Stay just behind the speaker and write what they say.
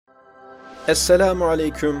Assalamu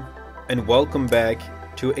alaikum and welcome back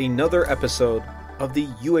to another episode of the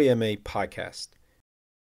UAMA podcast.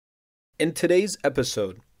 In today's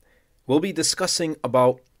episode, we'll be discussing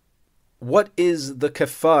about what is the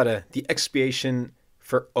Kaffarah, the expiation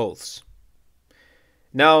for oaths.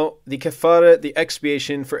 Now, the Kaffarah, the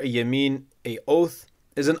expiation for a yameen, a oath,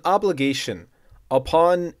 is an obligation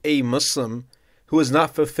upon a Muslim who has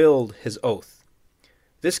not fulfilled his oath.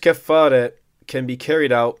 This Kaffarah can be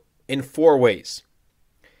carried out in 4 ways.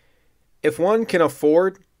 If one can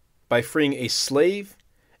afford, by freeing a slave,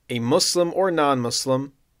 a Muslim or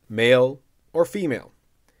non-Muslim, male or female,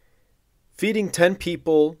 feeding 10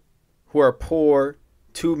 people who are poor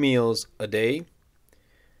 2 meals a day,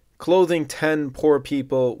 clothing 10 poor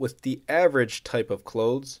people with the average type of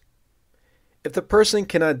clothes. If the person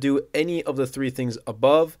cannot do any of the 3 things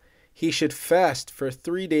above, he should fast for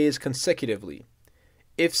 3 days consecutively.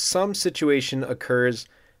 If some situation occurs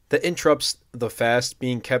that interrupts the fast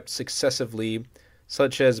being kept successively,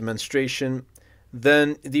 such as menstruation,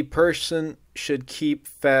 then the person should keep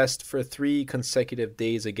fast for 3 consecutive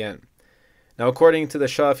days again. Now, according to the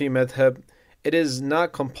Shafi madhab, it is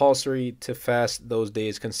not compulsory to fast those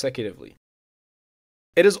days consecutively.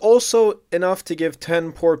 It is also enough to give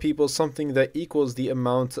 10 poor people something that equals the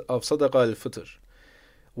amount of sadaqah al-fitr.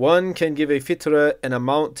 One can give a fitrah, an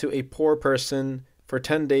amount to a poor person for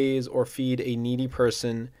 10 days, or feed a needy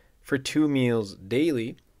person for 2 meals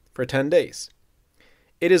daily for 10 days.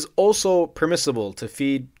 It is also permissible to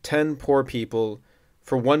feed 10 poor people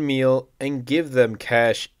for 1 meal and give them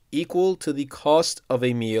cash equal to the cost of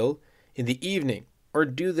a meal in the evening, or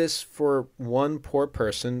do this for 1 poor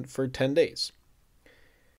person for 10 days.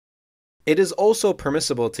 It is also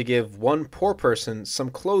permissible to give 1 poor person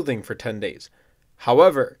some clothing for 10 days.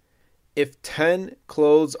 However, if 10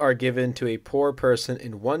 clothes are given to a poor person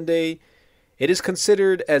in 1 day, it is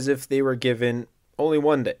considered as if they were given only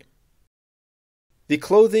 1 day. The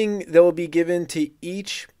clothing that will be given to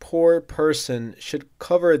each poor person should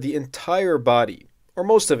cover the entire body, or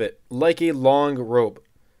most of it, like a long robe.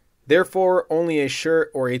 Therefore, only a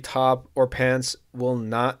shirt or a top or pants will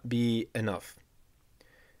not be enough.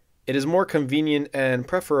 It is more convenient and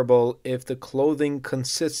preferable if the clothing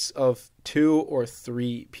consists of 2 or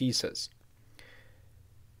 3 pieces.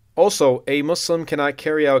 Also, a Muslim cannot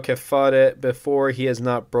carry out Kaffarah before he has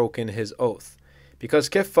not broken his oath, because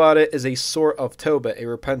Kaffarah is a sort of tawbah, a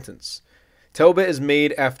repentance. Tawbah is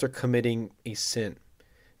made after committing a sin.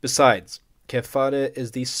 Besides, Kaffarah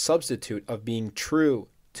is the substitute of being true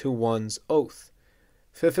to one's oath.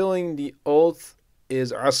 Fulfilling the oath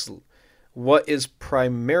is asl, what is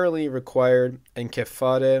primarily required, and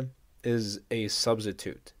Kaffarah is a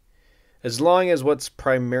substitute. As long as what's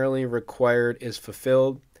primarily required is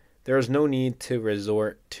fulfilled, there is no need to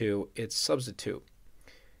resort to its substitute.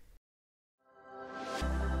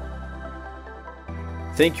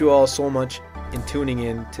 Thank you all so much in tuning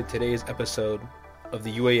in to today's episode of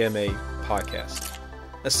the UAMA podcast.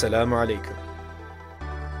 Assalamu alaikum.